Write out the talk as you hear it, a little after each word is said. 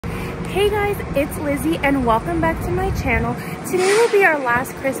Hey guys, it's Lizzie and welcome back to my channel. Today will be our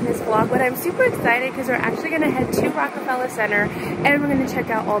last Christmas vlog, but I'm super excited because we're actually going to head to Rockefeller Center and we're going to check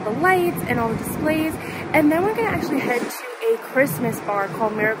out all the lights and all the displays, and then we're going to actually head to a Christmas bar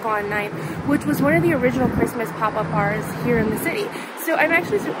called Miracle on 9th, which was one of the original Christmas pop-up bars here in the city. So I'm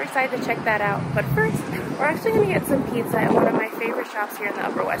actually super excited to check that out. But first, we're actually going to get some pizza at one of my favorite shops here in the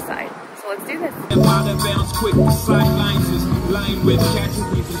Upper West Side. So let's do this.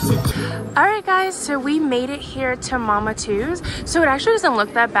 Alright guys, so we made it here to Mama Two's. So it actually doesn't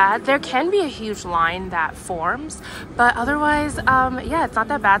look that bad. There can be a huge line that forms, but otherwise, yeah, it's not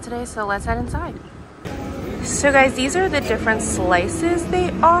that bad today, so let's head inside. So guys, these are the different slices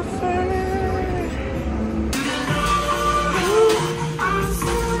they offer.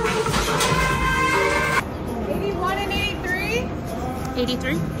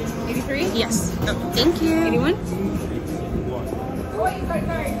 83? 83? Yes. Oh, thank you. 81? Oh, wait,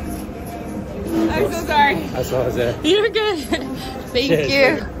 sorry. I'm so sorry. I saw it there. You're good. Thank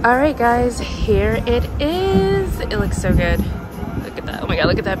you. Alright guys, here it is. It looks so good. Look at that. Oh my god,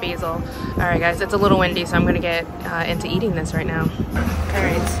 look at that basil. Alright guys, it's a little windy, so I'm gonna get into eating this right now.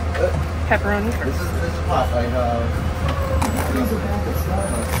 Alright. Pepperoni first. This is pop. I have...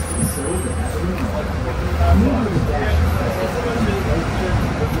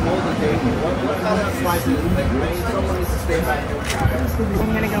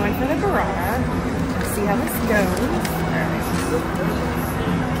 I'm gonna go in for the burrata. See how this goes.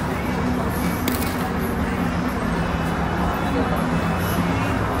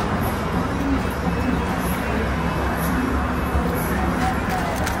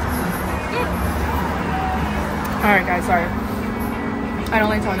 Alright guys, sorry. I don't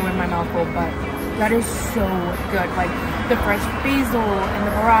like talking with my mouth full, but that is so good. Like the fresh basil and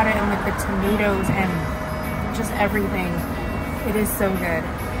the burrata and with the tomatoes and just everything. It is so good.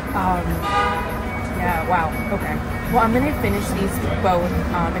 Yeah, wow. Okay. Well, I'm gonna finish these both.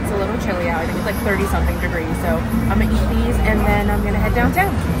 It's a little chilly out. I think it's like 30 something degrees. So I'm gonna eat these and then I'm gonna head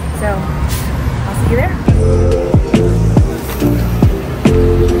downtown. So I'll see you there.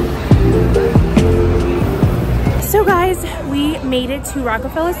 So guys, we made it to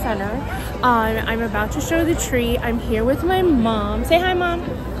Rockefeller Center. I'm about to show the tree. I'm here with my mom. Say hi, Mom.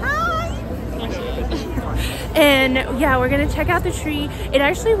 Hi. And yeah, we're gonna check out the tree. It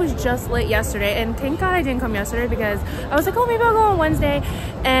actually was just lit yesterday, and thank God I didn't come yesterday because I was like, oh, maybe I'll go on Wednesday.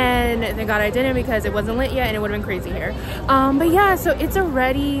 And thank God I didn't because it wasn't lit yet and it would have been crazy here. But yeah, so it's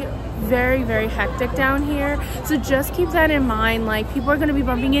already very, very hectic down here, so just keep that in mind. Like, people are going to be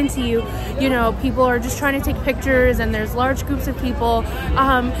bumping into you, you know, people are just trying to take pictures and there's large groups of people.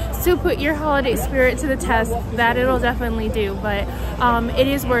 So put your holiday spirit to the test. That it'll definitely do, but it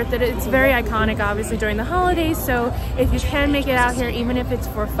is worth it. It's very iconic obviously during the holidays, so if you can make it out here, even if it's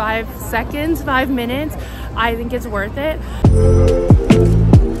for 5 seconds, 5 minutes, I think it's worth it.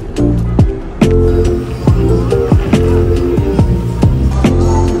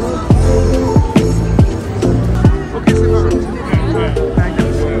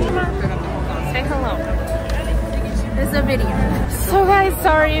 So guys,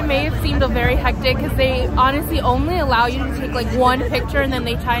 sorry, it may have seemed very hectic because they honestly only allow you to take like one picture and then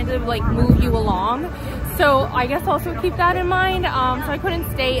they try to like move you along. So I guess also keep that in mind. So I couldn't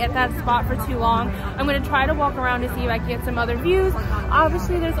stay at that spot for too long. I'm going to try to walk around to see if I can get some other views.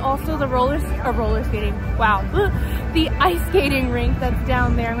 Obviously there's also the roller skating, wow, the ice skating rink that's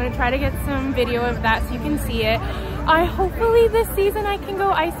down there. I'm going to try to get some video of that so you can see it. Hopefully this season I can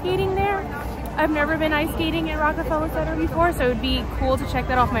go ice skating there. I've never been ice skating at Rockefeller Center before, so it would be cool to check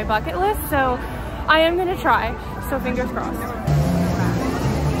that off my bucket list. So I am gonna try, so fingers crossed.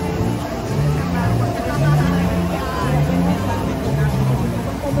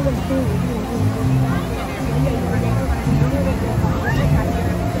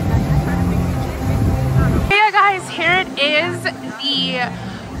 Hey guys, here it is, the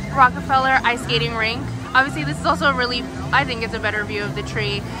Rockefeller ice skating rink. Obviously this is also a really, I think it's a better view of the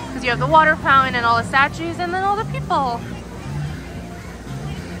tree because you have the water fountain and all the statues and then all the people.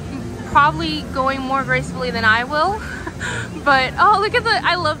 Probably going more gracefully than I will. But oh, look at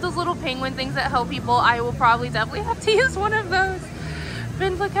I love those little penguin things that help people. I will probably definitely have to use one of those.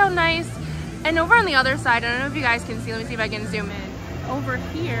 But look how nice. And over on the other side, I don't know if you guys can see, let me see if I can zoom in. Over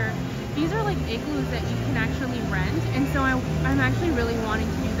here, these are like igloos that you can actually rent, and so I'm actually really wanting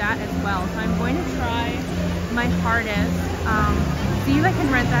to do that as well. So I'm going to try my hardest, see if I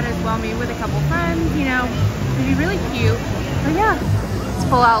can rent that as well, maybe with a couple friends, you know, it'd be really cute. But yeah, let's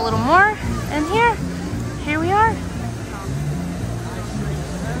pull out a little more, and here we are.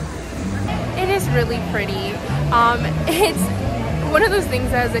 It is really pretty. It's one of those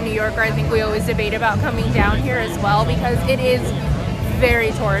things as a New Yorker, I think we always debate about coming down here as well, because it is very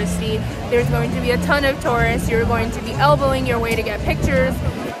touristy. There's going to be a ton of tourists. You're going to be elbowing your way to get pictures.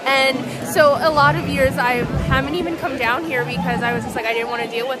 And so a lot of years I haven't even come down here because I was just like, I didn't want to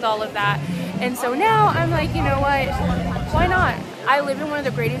deal with all of that. And so now I'm like, you know what, why not? I live in one of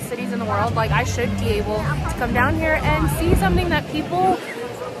the greatest cities in the world. Like, I should be able to come down here and see something that people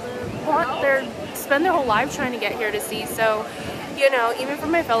spend their whole lives trying to get here to see. So, you know, even for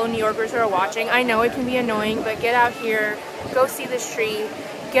my fellow New Yorkers who are watching, I know it can be annoying, but get out here, go see this tree,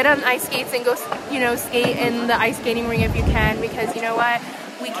 get on ice skates and go, you know, skate in the ice skating ring if you can, because you know what?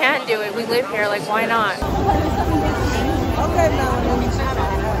 We can't do it. We live here. Like, why not?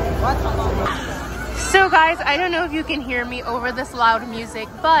 So guys, I don't know if you can hear me over this loud music,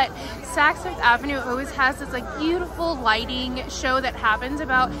 but Saks Fifth Avenue always has this like beautiful lighting show that happens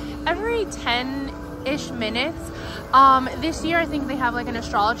about every 10-ish minutes. This year I think they have like an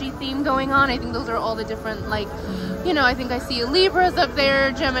astrology theme going on. I think those are all the different, like, you know, I think I see Libras up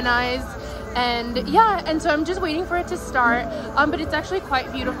there, Geminis, and yeah, and so I'm just waiting for it to start. But it's actually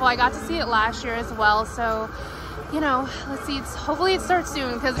quite beautiful. I got to see it last year as well, so you know, let's see, hopefully it starts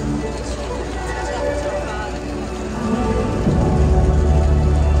soon, because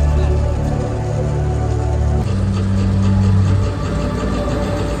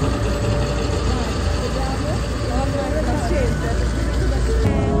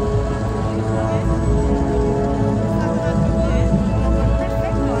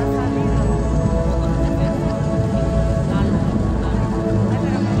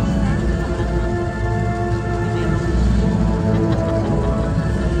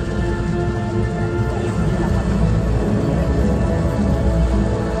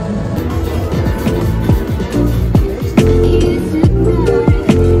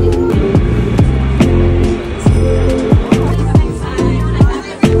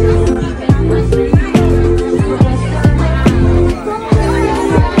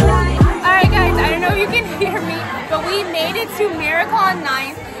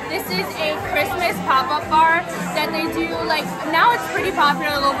pop-up bar that they do, like, now it's pretty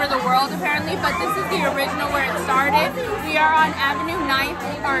popular all over the world apparently, but this is the original where it started. We are on Avenue 9th,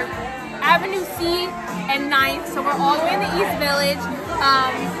 or Avenue C and 9th, so we're all the way in the East Village.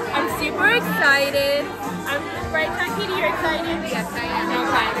 I'm super excited. I'm right now, Katie, you're excited? Yes, I am.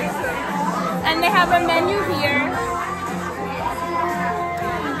 Okay. And they have a menu here.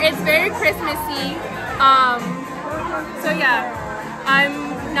 It's very Christmassy. So yeah, I'm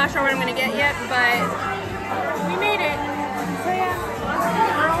not sure what I'm gonna get yet, but we made it. So yeah.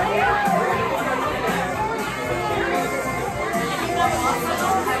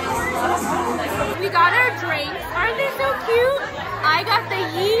 We got our drinks. Aren't they so cute? I got the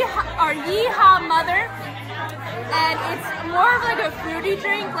Yeehaw Mother, and it's more of like a fruity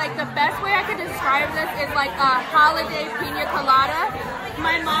drink. Like, the best way I could describe this is like a holiday pina colada.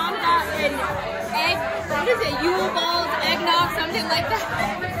 My mom got an egg, what is it, Yule balls, eggnog, something like that.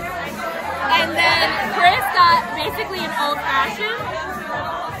 And then Chris got basically an old fashioned.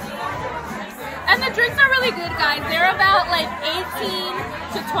 And the drinks are really good, guys. They're about like 18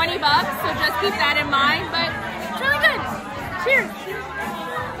 to 20 bucks, so just keep that in mind. But it's really good. Cheers.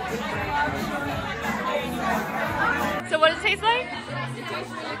 So what does it taste like? It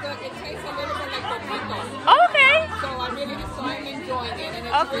tastes really good. It tastes a little bit like coquito. Oh, okay. So I'm enjoying it, and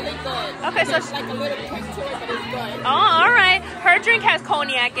it's really good. Okay, so it's like a little kick to it, but it's good. Oh, all right. Her drink has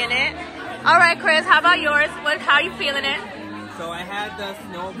cognac in it. All right, Chris, how about yours? How are you feeling it? So I had the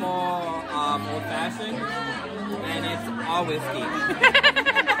Snowball Old Fashioned, and it's all whiskey.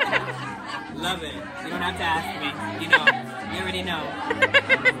 Love it. You don't have to ask me. You know. You already know.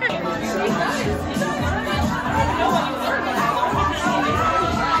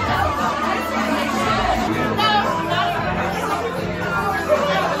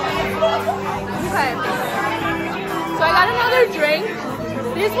 Okay. So I got another drink.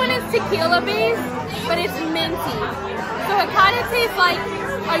 This one is tequila based, but it's minty. So it kind of tastes like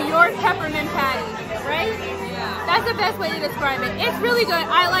a York peppermint patty, right? Yeah. That's the best way to describe it. It's really good.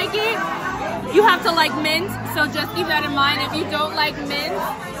 I like it. You have to like mint, so just keep that in mind. If you don't like mint,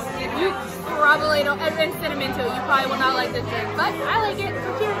 you probably don't, and cinnamon too, you probably will not like this drink, but I like it.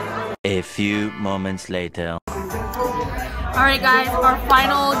 So cheers. A few moments later. Alright guys, our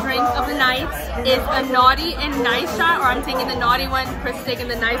final drink of the night is a naughty and nice shot, or I'm taking the naughty one, Chris is taking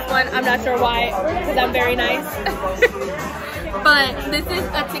the nice one. I'm not sure why, because I'm very nice. But this is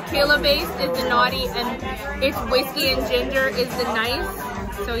a tequila base, is the naughty, and it's whiskey and ginger is the nice.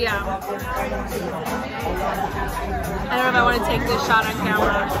 So yeah. I don't know if I want to take this shot on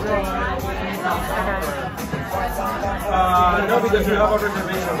camera. Okay. No, because you have a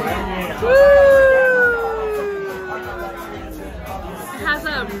reservation, right? Woo!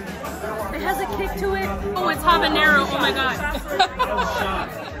 It has a kick to it. Oh, it's habanero. Oh my god.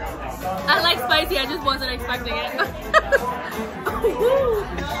 I like spicy. I just wasn't expecting it.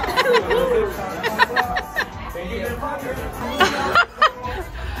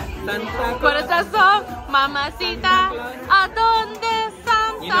 Corazón, mamacita, ¿a dónde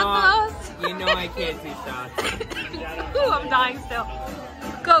Santa Claus? You know I can't do shots. Ooh, I'm dying still.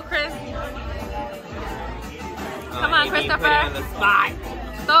 Go, Chris. Come on, Christopher. On the spot.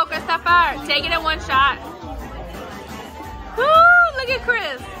 Go, Christopher. Take it in one shot. Woo! Look at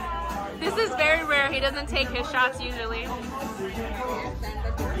Chris. This is very rare. He doesn't take his shots usually.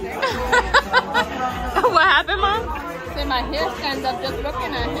 What happened, Mom? See, my hair stands up just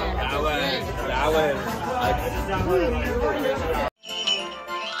looking at him. That was.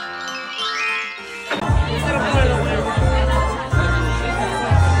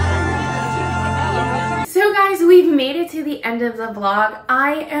 So guys, we've made it to the end of the vlog.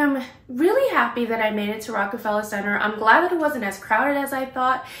 I am really happy that I made it to Rockefeller Center. I'm glad that it wasn't as crowded as I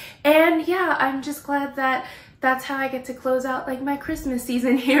thought. And yeah, I'm just glad that that's how I get to close out like my Christmas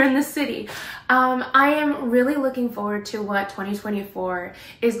season here in the city. I am really looking forward to what 2024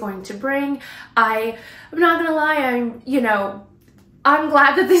 is going to bring. I'm not gonna lie, I'm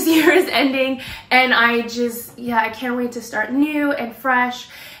glad that this year is ending, and I can't wait to start new and fresh.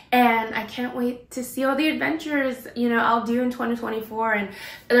 And I can't wait to see all the adventures, I'll do in 2024. And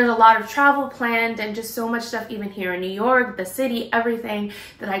there's a lot of travel planned and just so much stuff even here in New York, the city, everything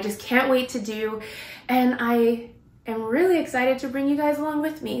that I just can't wait to do. And I am really excited to bring you guys along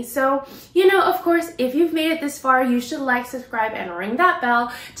with me. So, of course, if you've made it this far, you should like, subscribe, and ring that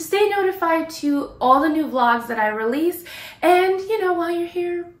bell to stay notified to all the new vlogs that I release. And, while you're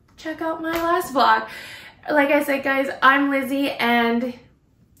here, check out my last vlog. Like I said, guys, I'm Lizzie, and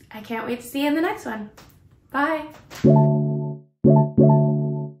I can't wait to see you in the next one. Bye.